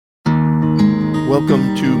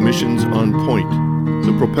Welcome to Missions on Point,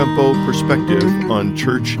 the Propempo perspective on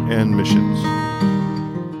church and missions.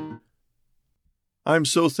 I'm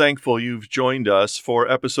so thankful you've joined us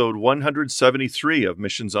for episode 173 of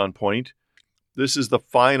Missions on Point. This is the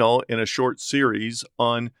final in a short series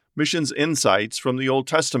on missions insights from the Old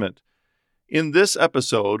Testament. In this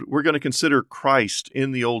episode, we're going to consider Christ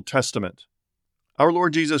in the Old Testament. Our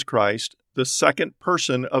Lord Jesus Christ, the second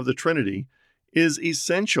person of the Trinity, is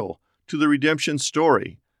essential to the redemption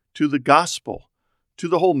story, to the gospel, to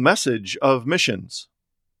the whole message of missions.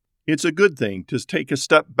 It's a good thing to take a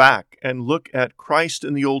step back and look at Christ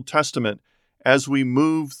in the Old Testament as we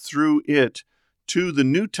move through it to the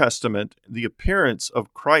New Testament, the appearance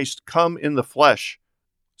of Christ come in the flesh,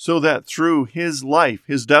 so that through his life,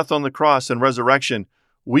 his death on the cross and resurrection,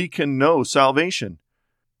 we can know salvation.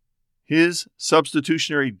 His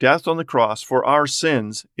substitutionary death on the cross for our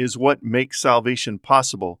sins is what makes salvation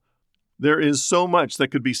possible. There is so much that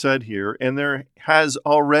could be said here, and there has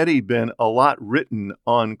already been a lot written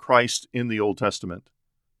on Christ in the Old Testament.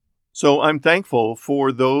 So I'm thankful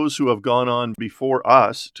for those who have gone on before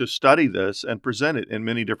us to study this and present it in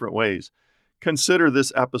many different ways. Consider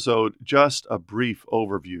this episode just a brief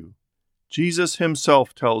overview. Jesus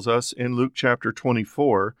himself tells us in Luke chapter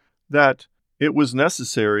 24 that it was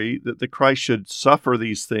necessary that the Christ should suffer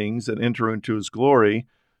these things and enter into his glory.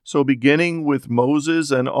 So beginning with Moses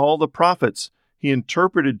and all the prophets, he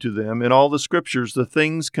interpreted to them in all the scriptures the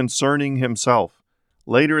things concerning himself.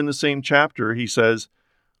 Later in the same chapter, he says,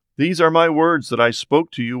 "These are my words that I spoke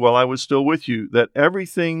to you while I was still with you, that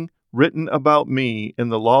everything written about me in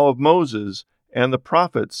the law of Moses and the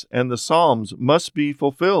prophets and the Psalms must be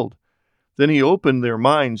fulfilled." Then he opened their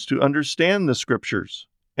minds to understand the scriptures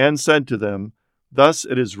and said to them, "Thus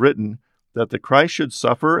it is written, that the Christ should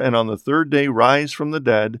suffer and on the third day rise from the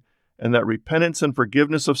dead, and that repentance and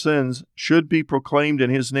forgiveness of sins should be proclaimed in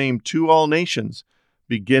his name to all nations,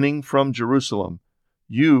 beginning from Jerusalem.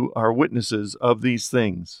 You are witnesses of these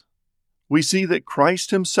things." We see that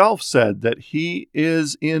Christ himself said that he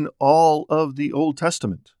is in all of the Old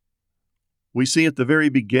Testament. We see at the very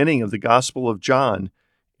beginning of the Gospel of John,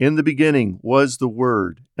 "In the beginning was the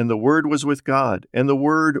Word, and the Word was with God, and the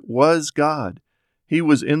Word was God. He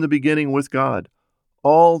was in the beginning with God.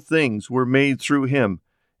 All things were made through him,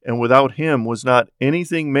 and without him was not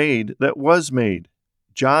anything made that was made."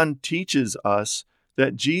 John teaches us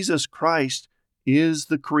that Jesus Christ is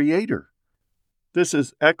the Creator. This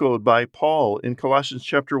is echoed by Paul in Colossians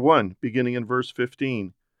chapter 1, beginning in verse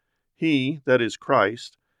 15. "He, that is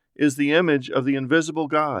Christ, is the image of the invisible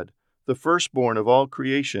God, the firstborn of all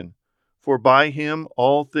creation. For by him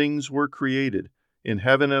all things were created, in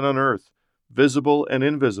heaven and on earth, visible and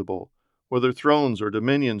invisible, whether thrones or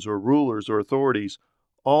dominions or rulers or authorities.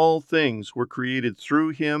 All things were created through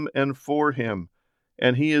him and for him,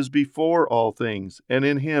 and he is before all things, and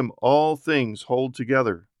in him all things hold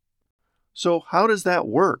together." So how does that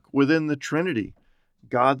work within the Trinity?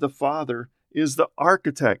 God the Father is the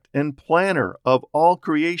architect and planner of all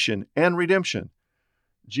creation and redemption.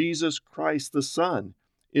 Jesus Christ the Son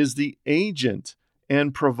is the agent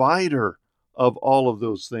and provider of all of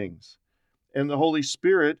those things. And the Holy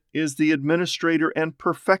Spirit is the administrator and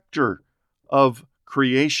perfecter of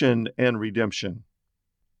creation and redemption.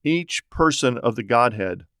 Each person of the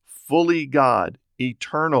Godhead, fully God,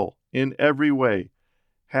 eternal in every way,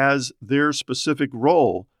 has their specific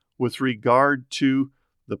role with regard to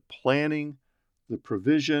the planning, the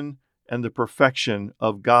provision, and the perfection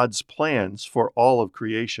of God's plans for all of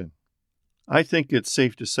creation. I think it's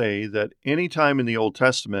safe to say that any time in the Old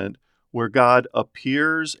Testament where God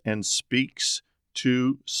appears and speaks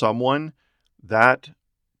to someone, that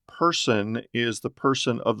person is the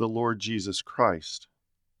person of the Lord Jesus Christ.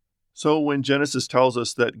 So when Genesis tells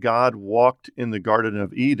us that God walked in the Garden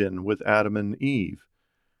of Eden with Adam and Eve,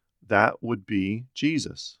 that would be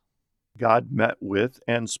Jesus. God met with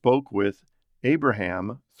and spoke with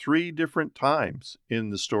Abraham 3 different times in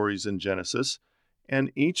the stories in Genesis,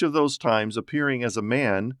 and each of those times appearing as a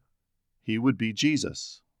man, he would be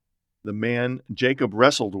Jesus. The man Jacob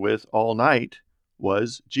wrestled with all night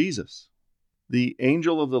was Jesus. The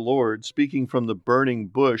angel of the Lord speaking from the burning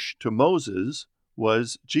bush to Moses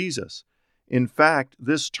was Jesus. In fact,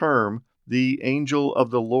 this term, the angel of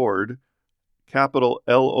the Lord, capital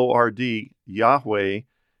L-O-R-D, Yahweh,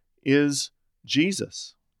 is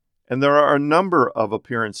Jesus. And there are a number of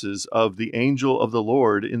appearances of the angel of the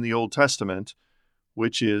Lord in the Old Testament,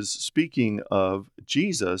 which is speaking of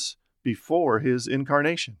Jesus before his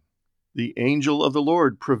incarnation. The angel of the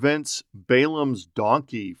Lord prevents Balaam's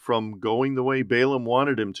donkey from going the way Balaam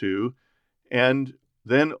wanted him to, and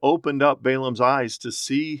then opened up Balaam's eyes to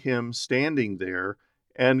see him standing there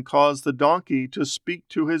and caused the donkey to speak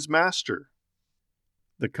to his master.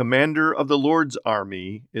 The commander of the Lord's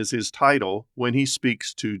army is his title when he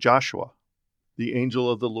speaks to Joshua. The angel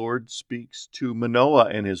of the Lord speaks to Manoah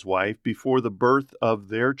and his wife before the birth of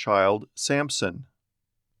their child, Samson.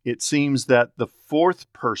 It seems that the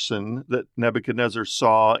fourth person that Nebuchadnezzar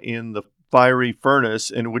saw in the fiery furnace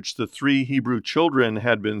in which the 3 Hebrew children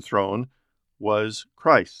had been thrown was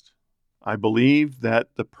Christ. I believe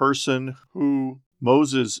that the person who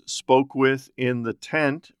Moses spoke with in the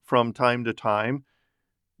tent from time to time,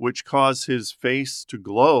 which caused his face to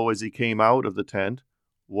glow as he came out of the tent,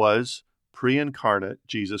 was pre-incarnate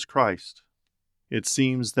Jesus Christ. It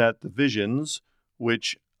seems that the visions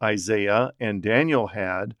which Isaiah and Daniel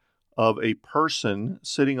had of a person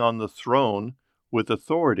sitting on the throne with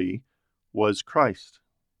authority was Christ.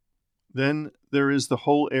 Then there is the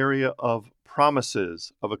whole area of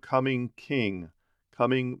promises of a coming king,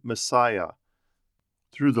 coming Messiah.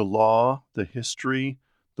 Through the law, the history,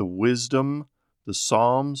 the wisdom, the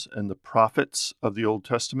Psalms, and the prophets of the Old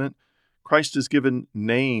Testament, Christ is given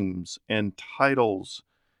names and titles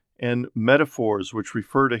and metaphors which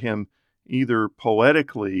refer to him either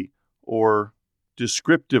poetically or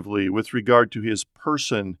descriptively with regard to his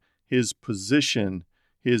person, his position,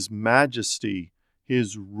 his majesty,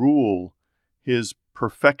 his rule, his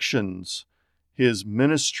perfections, his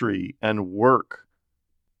ministry and work.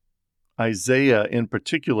 Isaiah, in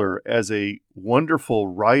particular, as a wonderful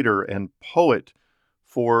writer and poet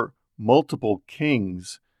for multiple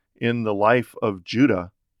kings in the life of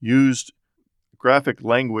Judah, used graphic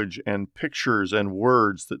language and pictures and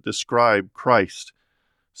words that describe Christ.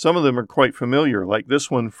 Some of them are quite familiar, like this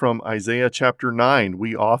one from Isaiah chapter 9,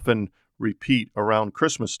 we often repeat around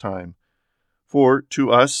Christmas time. For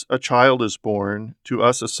to us a child is born, to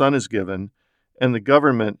us a son is given, and the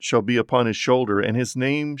government shall be upon his shoulder, and his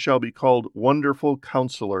name shall be called Wonderful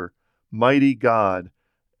Counselor, Mighty God,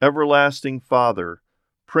 Everlasting Father,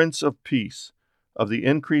 Prince of Peace. Of the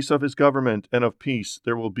increase of his government and of peace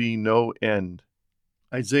there will be no end.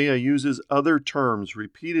 Isaiah uses other terms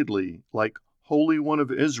repeatedly, like Holy One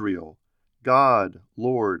of Israel, God,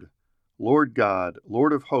 Lord, Lord God,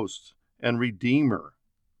 Lord of Hosts, and Redeemer.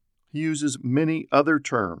 He uses many other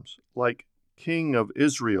terms, like King of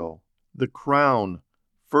Israel, the crown,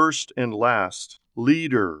 first and last,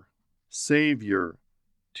 leader, Savior,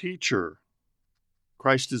 teacher.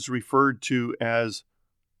 Christ is referred to as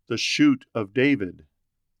the shoot of David,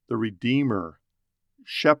 the Redeemer,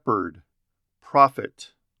 shepherd,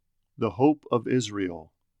 prophet, the hope of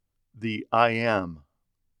Israel, the I am.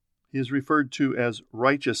 He is referred to as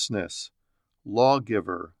righteousness,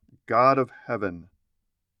 lawgiver, God of heaven.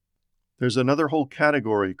 There's another whole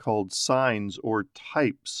category called signs or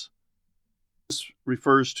types. This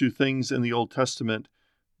refers to things in the Old Testament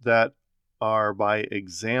that are by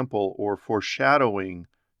example or foreshadowing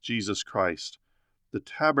Jesus Christ. The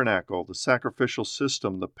tabernacle, the sacrificial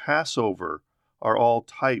system, the Passover are all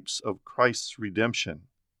types of Christ's redemption.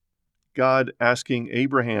 God asking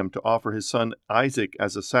Abraham to offer his son Isaac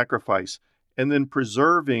as a sacrifice, and then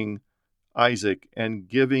preserving Isaac and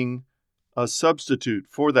giving a substitute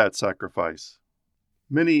for that sacrifice.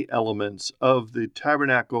 Many elements of the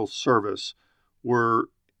tabernacle service were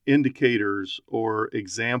indicators or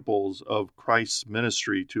examples of Christ's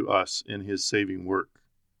ministry to us in his saving work.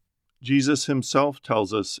 Jesus himself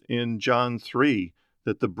tells us in John 3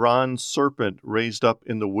 that the bronze serpent raised up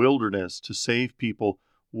in the wilderness to save people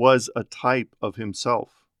was a type of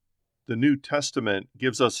himself. The New Testament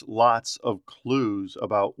gives us lots of clues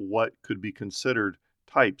about what could be considered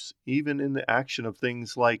types, even in the action of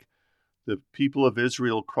things like the people of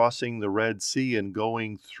Israel crossing the Red Sea and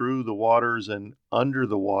going through the waters and under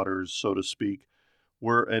the waters, so to speak,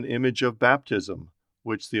 were an image of baptism,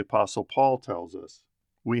 which the Apostle Paul tells us.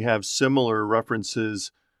 We have similar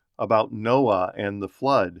references about Noah and the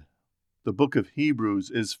flood. The book of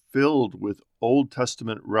Hebrews is filled with Old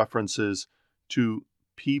Testament references to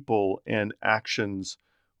people and actions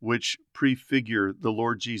which prefigure the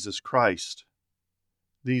Lord Jesus Christ.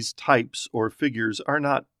 These types or figures are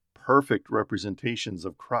not perfect representations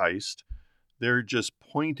of Christ. They're just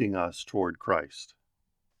pointing us toward Christ.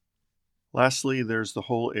 Lastly, there's the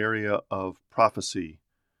whole area of prophecy.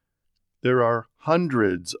 There are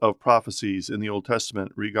hundreds of prophecies in the Old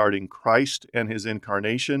Testament regarding Christ and his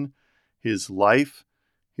incarnation, his life,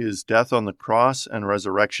 his death on the cross and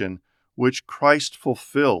resurrection, which Christ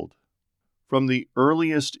fulfilled. From the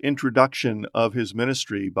earliest introduction of his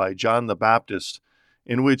ministry by John the Baptist,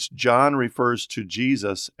 in which John refers to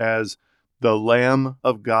Jesus as the Lamb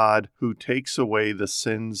of God who takes away the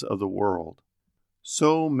sins of the world.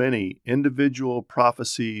 So many individual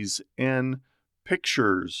prophecies and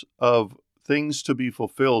pictures of things to be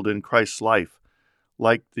fulfilled in Christ's life,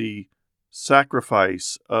 like the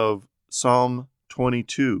sacrifice of Psalm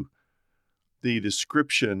 22, the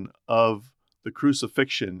description of the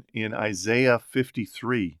crucifixion in Isaiah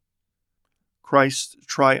 53, Christ's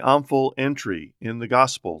triumphal entry in the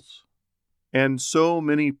Gospels, and so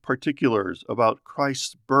many particulars about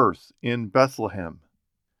Christ's birth in Bethlehem,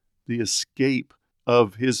 the escape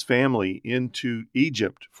of his family into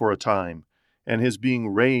Egypt for a time, and his being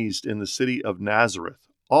raised in the city of Nazareth.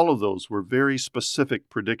 All of those were very specific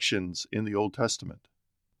predictions in the Old Testament.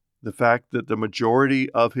 The fact that the majority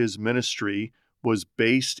of his ministry was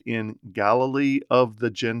based in Galilee of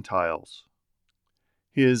the Gentiles.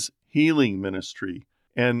 His healing ministry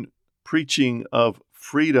and preaching of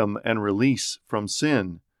freedom and release from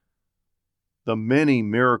sin. The many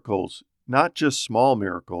miracles, not just small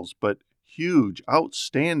miracles, but huge,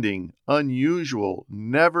 outstanding, unusual,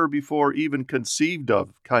 never before even conceived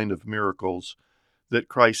of kind of miracles that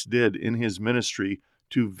Christ did in his ministry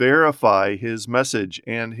to verify his message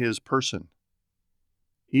and his person.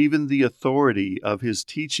 Even the authority of his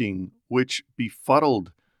teaching, which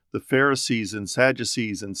befuddled the Pharisees and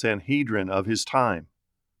Sadducees and Sanhedrin of his time.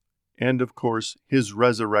 And, of course, his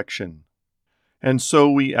resurrection. And so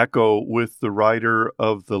we echo with the writer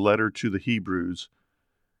of the letter to the Hebrews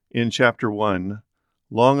in chapter 1,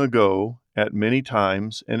 long ago, at many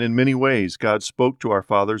times and in many ways, God spoke to our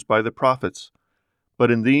fathers by the prophets.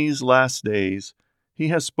 But in these last days, he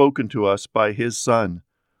has spoken to us by his Son,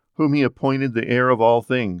 whom he appointed the heir of all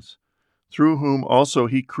things, through whom also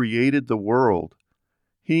he created the world.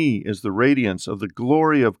 He is the radiance of the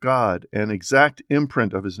glory of God, an exact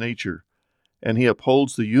imprint of his nature, and he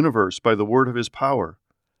upholds the universe by the word of his power.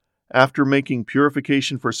 After making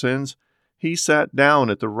purification for sins, he sat down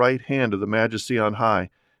at the right hand of the majesty on high,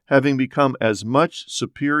 having become as much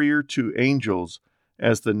superior to angels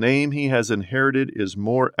as the name he has inherited is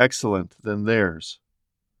more excellent than theirs.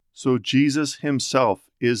 So Jesus himself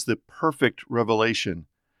is the perfect revelation.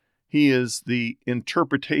 He is the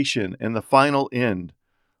interpretation and the final end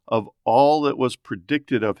of all that was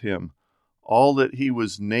predicted of him, all that he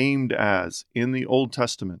was named as in the Old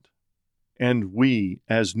Testament. And we,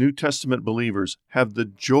 as New Testament believers, have the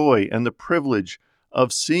joy and the privilege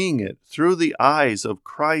of seeing it through the eyes of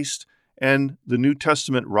Christ and the New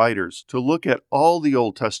Testament writers, to look at all the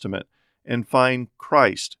Old Testament and find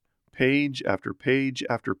Christ, page after page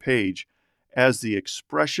after page, as the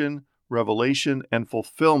expression, revelation, and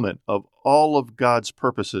fulfillment of all of God's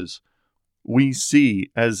purposes. We see,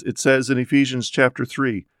 as it says in Ephesians chapter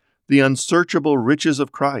 3, the unsearchable riches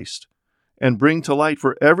of Christ, and bring to light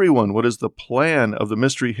for everyone what is the plan of the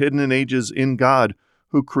mystery hidden in ages in God,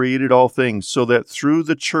 who created all things, so that through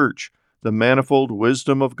the church the manifold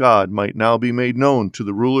wisdom of God might now be made known to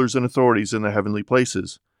the rulers and authorities in the heavenly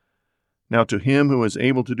places. Now to him who is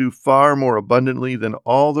able to do far more abundantly than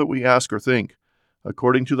all that we ask or think,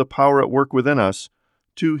 according to the power at work within us,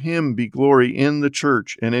 to him be glory in the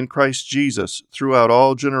church and in Christ Jesus throughout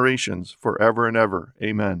all generations, forever and ever.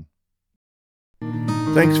 Amen.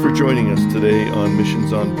 Thanks for joining us today on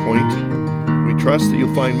Missions on Point. We trust that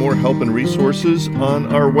you'll find more help and resources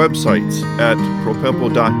on our websites at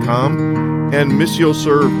propempo.com and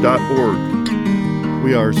missioserve.org.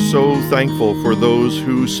 We are so thankful for those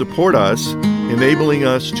who support us, enabling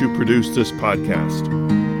us to produce this podcast.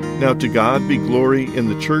 Now to God be glory in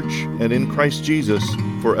the church and in Christ Jesus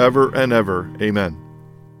forever and ever. Amen.